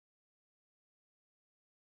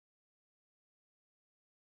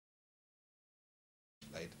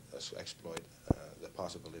exploit the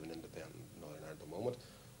possibility of an independent Northern Ireland at the moment.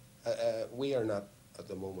 We are not at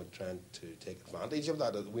the moment trying to take advantage of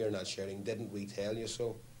that. We are not sharing, didn't we tell you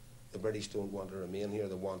so? The British don't want to remain here,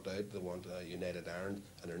 they want out, they want a united Ireland,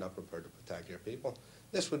 and they're not prepared to protect their people.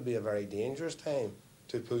 This would be a very dangerous time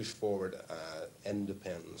to push forward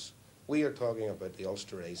independence. We are talking about the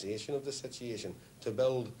Ulsterisation of the situation, to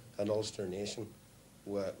build an Ulster nation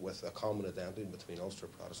with a common identity between Ulster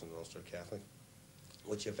Protestant and Ulster Catholic,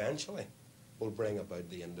 which eventually will bring about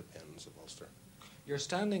the independence of Ulster. You're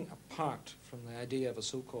standing apart from the idea of a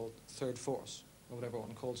so-called third force, or whatever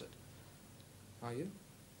one calls it. Are you?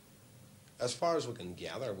 As far as we can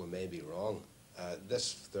gather, we may be wrong.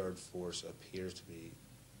 This third force appears to be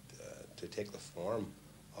to take the form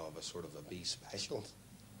of a sort of a B special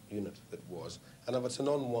unit that was. And if it's an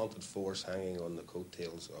unwanted force hanging on the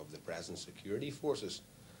coattails of the present security forces,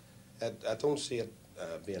 I don't see it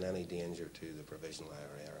being any danger to the Provisional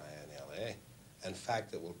IRA or INLA. In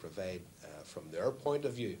fact, it will provide, from their point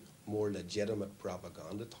of view, more legitimate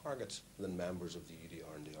propaganda targets than members of the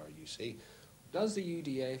UDR and the RUC. Does the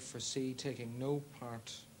UDA foresee taking no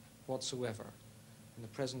part whatsoever in the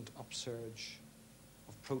present upsurge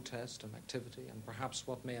of protest and activity, and perhaps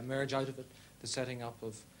what may emerge out of it, the setting up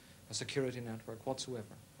of a security network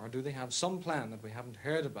whatsoever? Or do they have some plan that we haven't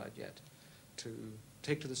heard about yet to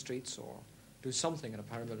take to the streets or do something in a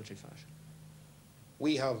paramilitary fashion?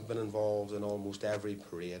 We have been involved in almost every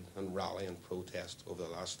parade and rally and protest over the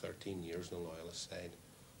last 13 years on the Loyalist side.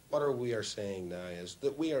 What we are saying now is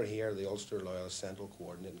that we are here, the Ulster Loyalist Central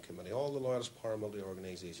Coordinating Committee, all the Loyalist paramilitary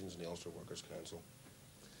organisations and the Ulster Workers' Council,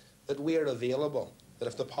 that we are available, that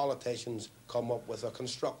if the politicians come up with a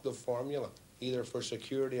constructive formula, either for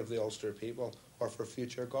security of the Ulster people or for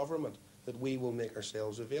future government, that we will make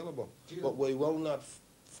ourselves available. But we will not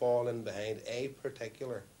fall in behind a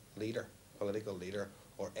particular leader, political leader,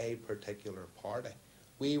 or a particular party.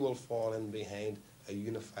 We will fall in behind a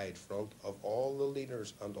unified front of all the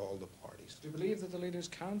leaders and all the parties. Do you believe that the leaders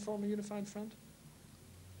can form a unified front?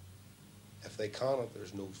 If they cannot,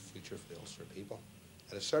 there's no future for the Ulster people.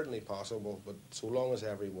 It is certainly possible, but so long as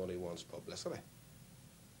everybody wants publicity,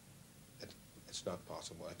 it's not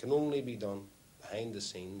possible. It can only be done behind the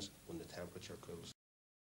scenes when the temperature cools.